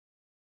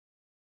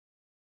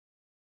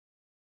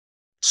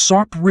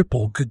SARP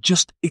Ripple could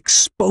just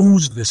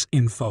expose this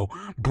info,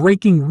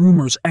 breaking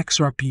rumors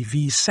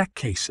XRP SEC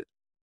cases.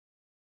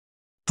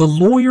 The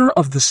lawyer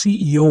of the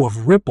CEO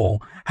of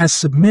Ripple has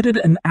submitted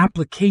an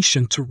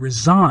application to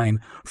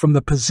resign from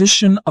the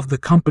position of the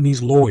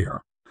company's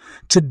lawyer.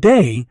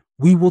 Today,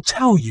 we will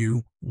tell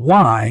you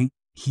why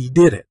he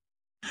did it.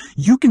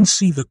 You can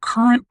see the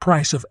current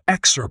price of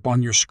XRP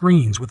on your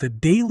screens with a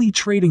daily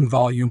trading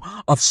volume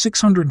of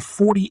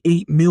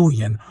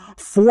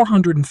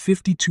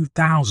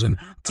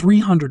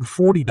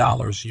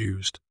 $648,452,340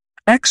 used.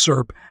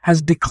 XRP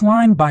has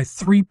declined by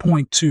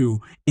 3.2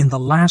 in the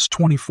last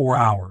 24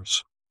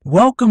 hours.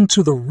 Welcome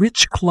to the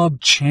Rich Club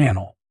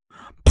channel.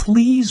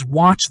 Please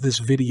watch this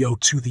video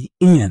to the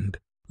end,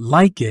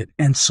 like it,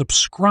 and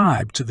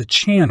subscribe to the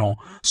channel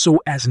so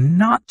as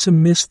not to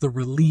miss the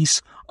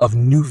release of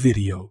new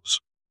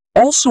videos.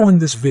 Also in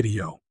this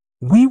video,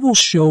 we will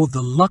show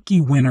the lucky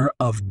winner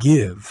of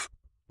Give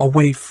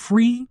away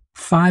free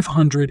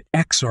 500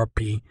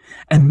 XRP,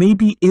 and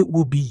maybe it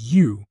will be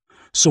you,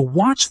 so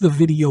watch the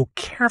video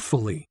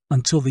carefully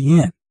until the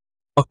end.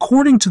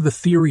 According to the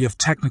theory of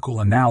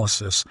technical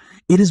analysis,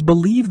 it is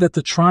believed that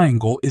the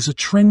triangle is a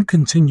trend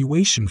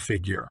continuation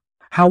figure.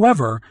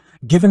 However,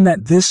 given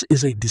that this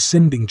is a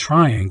descending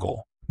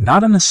triangle,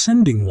 not an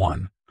ascending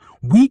one,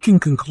 we can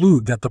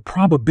conclude that the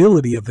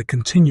probability of the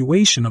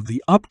continuation of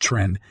the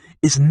uptrend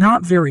is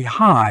not very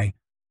high.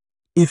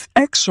 If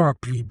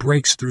XRP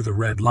breaks through the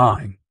red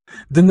line,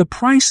 then the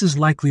price is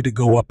likely to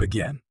go up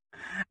again.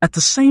 At the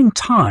same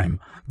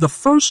time, the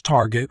first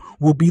target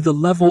will be the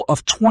level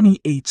of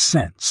 28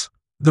 cents,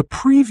 the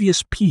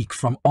previous peak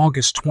from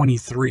August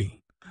 23.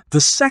 The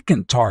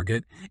second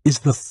target is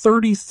the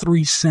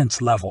 33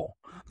 cents level,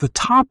 the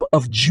top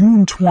of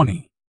June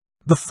 20.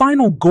 The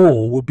final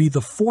goal will be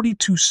the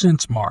 42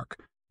 cents mark,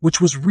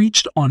 which was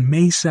reached on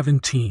May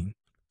 17.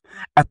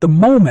 At the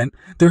moment,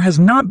 there has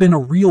not been a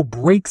real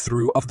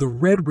breakthrough of the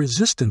red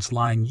resistance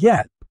line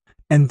yet,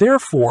 and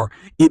therefore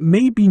it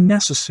may be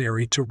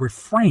necessary to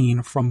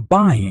refrain from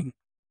buying.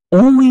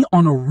 Only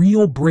on a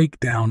real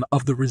breakdown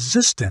of the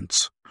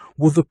resistance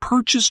will the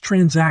purchase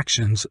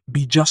transactions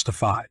be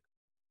justified.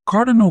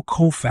 Cardano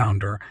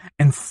co-founder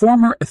and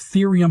former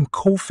Ethereum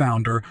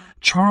co-founder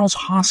Charles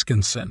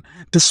Hoskinson,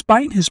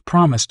 despite his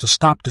promise to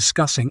stop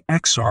discussing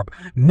XRP,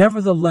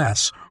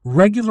 nevertheless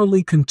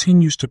regularly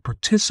continues to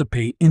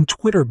participate in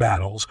Twitter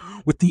battles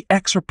with the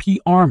XRP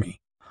army,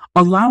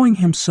 allowing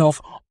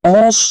himself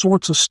all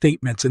sorts of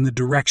statements in the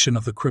direction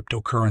of the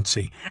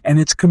cryptocurrency and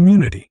its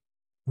community.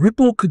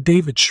 Ripple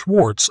David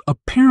Schwartz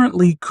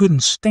apparently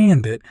couldn't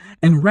stand it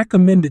and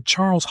recommended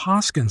Charles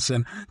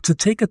Hoskinson to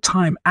take a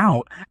time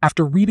out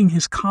after reading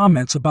his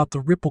comments about the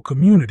Ripple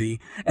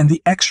community and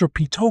the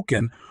XRP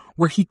token,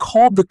 where he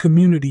called the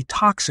community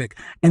toxic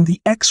and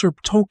the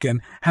XRP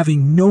token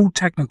having no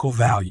technical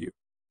value.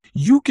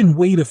 You can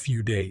wait a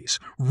few days,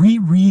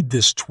 reread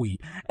this tweet,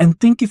 and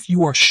think if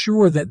you are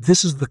sure that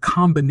this is the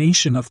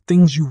combination of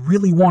things you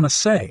really want to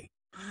say.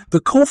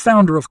 The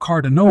co-founder of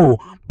Cardano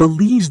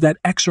believes that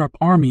XRP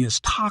army is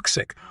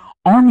toxic,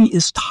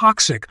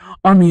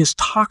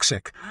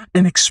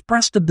 and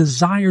expressed a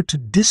desire to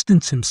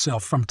distance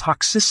himself from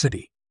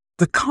toxicity.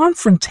 The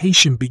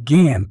confrontation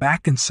began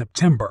back in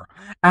September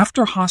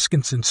after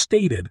Hoskinson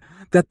stated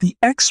that the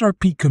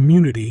XRP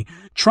community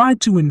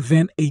tried to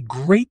invent a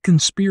great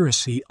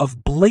conspiracy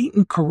of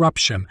blatant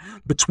corruption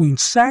between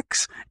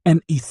SECs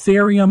and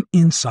Ethereum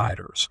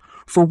insiders,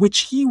 for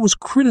which he was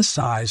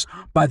criticized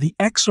by the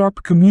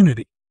XRP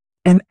community.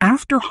 And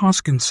after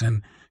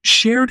Hoskinson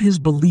shared his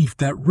belief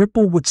that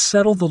Ripple would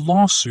settle the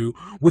lawsuit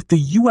with the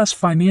U.S.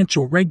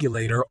 financial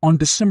regulator on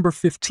December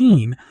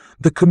 15,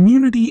 the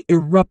community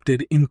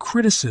erupted in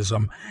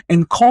criticism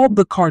and called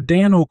the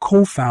Cardano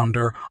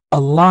co-founder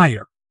a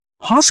liar.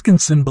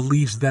 Hoskinson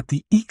believes that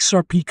the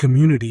XRP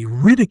community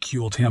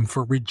ridiculed him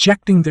for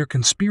rejecting their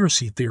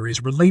conspiracy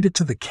theories related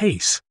to the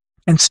case,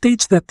 and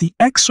states that the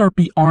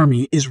XRP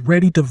army is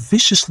ready to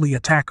viciously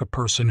attack a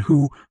person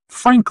who,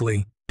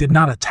 frankly, did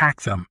not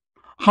attack them.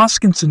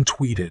 Hoskinson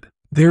tweeted,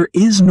 "There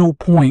is no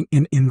point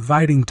in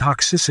inviting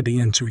toxicity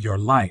into your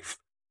life.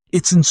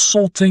 It's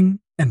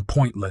insulting and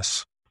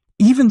pointless.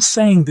 Even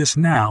saying this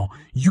now,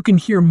 you can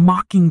hear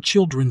mocking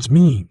children's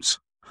memes.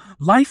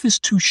 Life is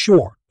too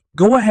short.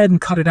 Go ahead and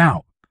cut it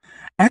out.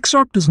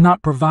 XRP does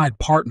not provide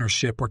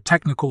partnership or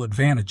technical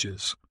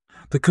advantages.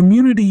 The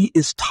community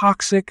is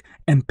toxic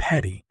and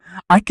petty.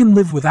 I can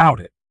live without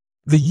it."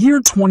 The year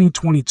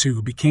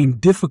 2022 became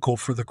difficult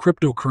for the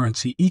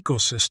cryptocurrency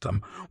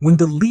ecosystem when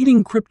the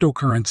leading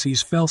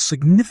cryptocurrencies fell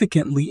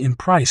significantly in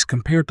price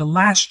compared to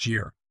last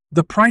year.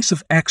 The price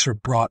of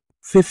XRP brought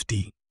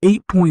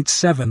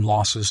 58.7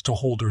 losses to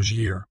holders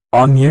year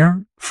on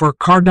year. For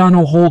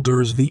Cardano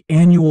holders, the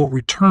annual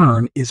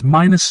return is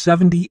minus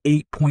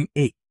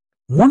 78.8.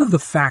 One of the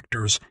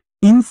factors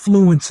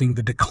influencing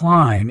the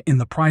decline in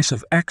the price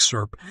of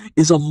XRP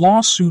is a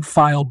lawsuit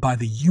filed by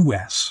the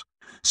U.S.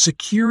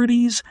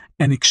 Securities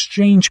and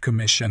Exchange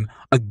Commission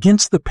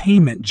against the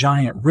payment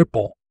giant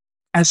Ripple.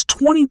 As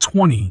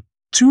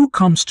 2022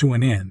 comes to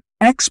an end,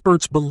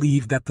 experts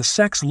believe that the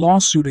SEC's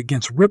lawsuit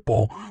against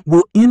Ripple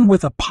will end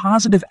with a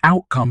positive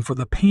outcome for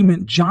the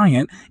payment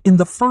giant in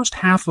the first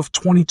half of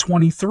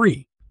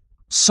 2023.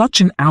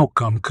 Such an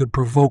outcome could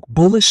provoke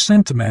bullish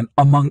sentiment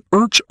among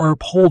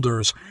XRP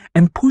holders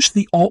and push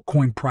the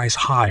altcoin price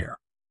higher.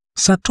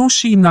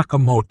 Satoshi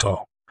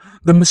Nakamoto,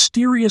 the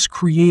mysterious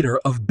creator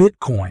of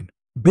Bitcoin,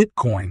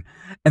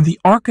 and the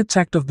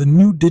architect of the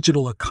new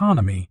digital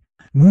economy,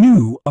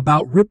 knew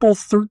about Ripple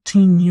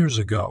 13 years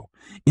ago,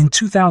 in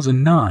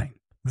 2009.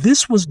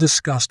 This was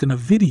discussed in a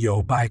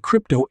video by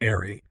Crypto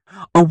Airy,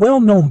 a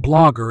well-known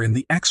blogger in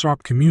the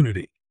XRP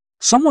community.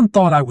 Someone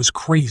thought I was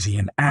crazy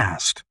and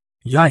asked,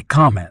 "Yike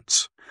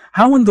comments,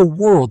 how in the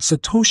world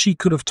Satoshi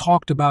could have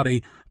talked about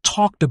a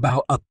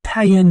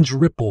pay-enge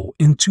Ripple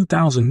in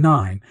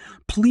 2009?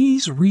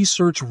 Please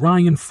research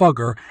Ryan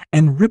Fugger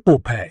and Ripple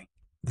Pay."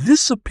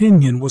 This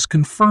opinion was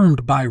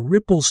confirmed by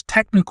Ripple's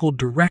technical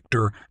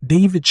director,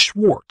 David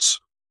Schwartz.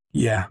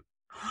 Yeah,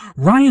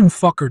 Ryan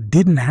Fugger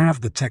didn't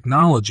have the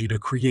technology to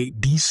create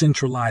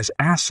decentralized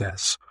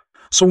assets,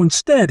 so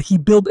instead he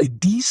built a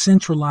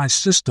decentralized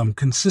system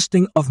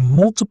consisting of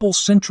multiple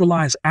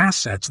centralized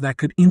assets that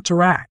could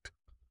interact.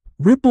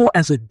 Ripple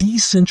as a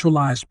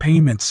decentralized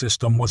payment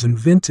system was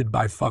invented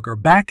by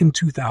Fugger back in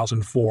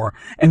 2004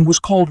 and was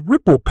called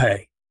Ripple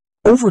Pay.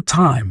 Over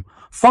time,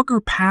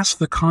 Fugger passed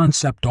the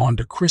concept on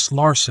to Chris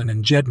Larson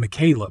and Jed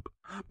McCaleb,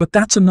 but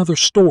that's another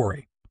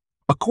story.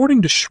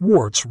 According to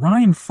Schwartz,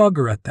 Ryan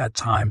Fugger at that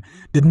time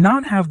did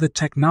not have the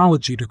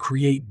technology to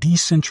create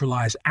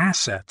decentralized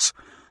assets,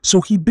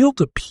 so he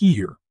built a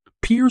peer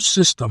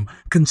system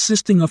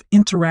consisting of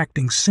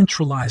interacting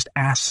centralized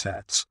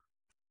assets.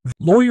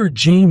 Lawyer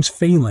James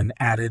Phelan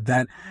added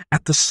that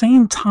at the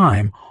same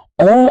time,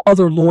 all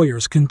other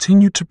lawyers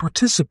continued to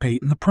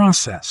participate in the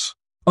process.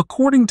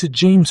 According to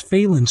James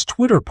Phelan's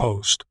Twitter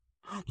post,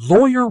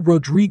 lawyer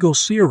Rodrigo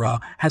Sierra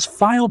has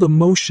filed a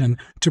motion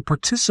to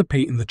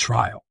participate in the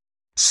trial.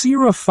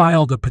 Sierra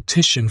filed a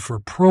petition for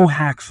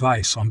pro-hack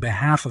vice on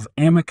behalf of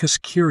amicus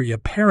curia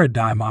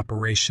paradigm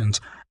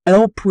operations.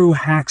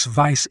 Pro-hack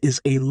vice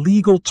is a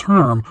legal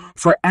term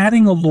for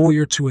adding a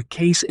lawyer to a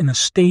case in a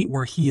state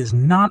where he is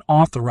not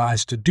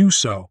authorized to do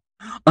so,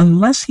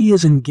 unless he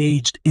is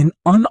engaged in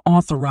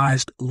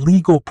unauthorized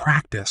legal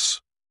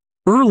practice.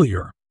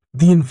 Earlier,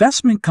 the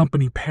investment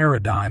company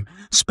Paradigm,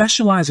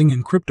 specializing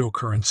in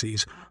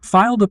cryptocurrencies,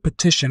 filed a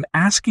petition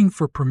asking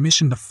for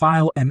permission to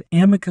file an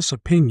amicus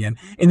opinion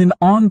in an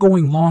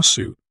ongoing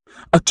lawsuit.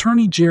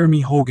 Attorney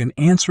Jeremy Hogan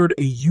answered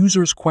a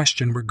user's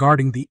question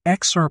regarding the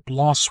XRP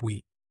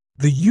lawsuit.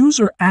 The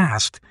user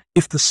asked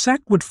if the SEC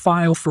would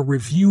file for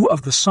review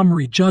of the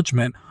summary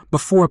judgment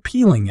before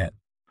appealing it.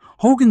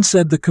 Hogan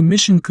said the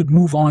commission could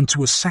move on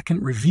to a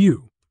second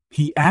review.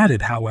 He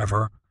added,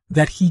 however,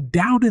 that he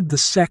doubted the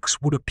SEC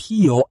would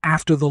appeal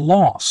after the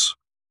loss.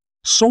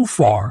 So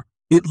far,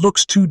 it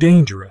looks too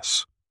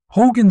dangerous.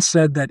 Hogan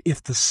said that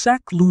if the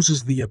SEC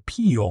loses the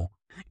appeal,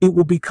 it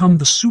will become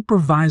the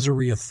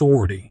supervisory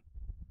authority.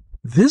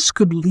 This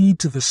could lead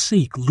to the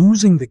SEC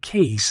losing the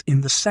case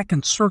in the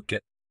Second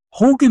Circuit.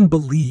 Hogan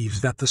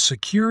believes that the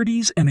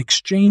Securities and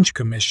Exchange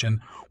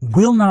Commission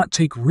will not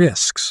take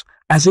risks,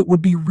 as it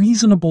would be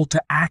reasonable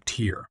to act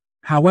here.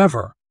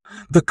 However,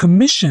 the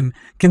Commission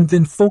can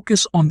then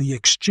focus on the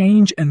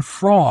exchange and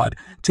fraud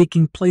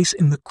taking place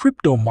in the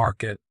crypto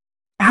market.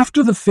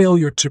 After the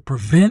failure to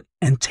prevent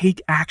and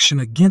take action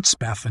against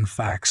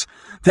Spefenfax,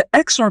 the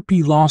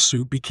XRP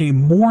lawsuit became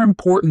more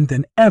important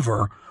than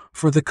ever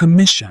for the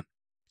Commission.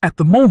 At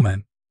the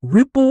moment,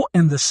 Ripple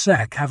and the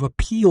SEC have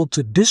appealed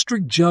to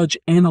District Judge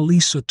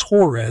Annalisa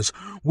Torres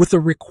with a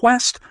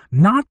request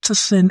not to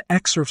send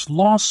XRP's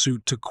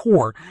lawsuit to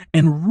court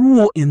and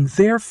rule in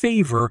their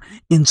favor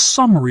in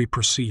summary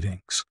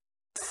proceedings.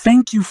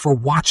 Thank you for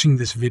watching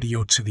this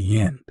video to the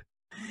end.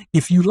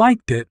 If you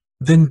liked it,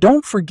 then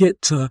don't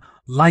forget to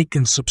like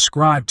and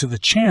subscribe to the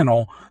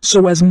channel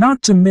so as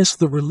not to miss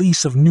the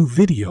release of new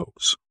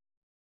videos.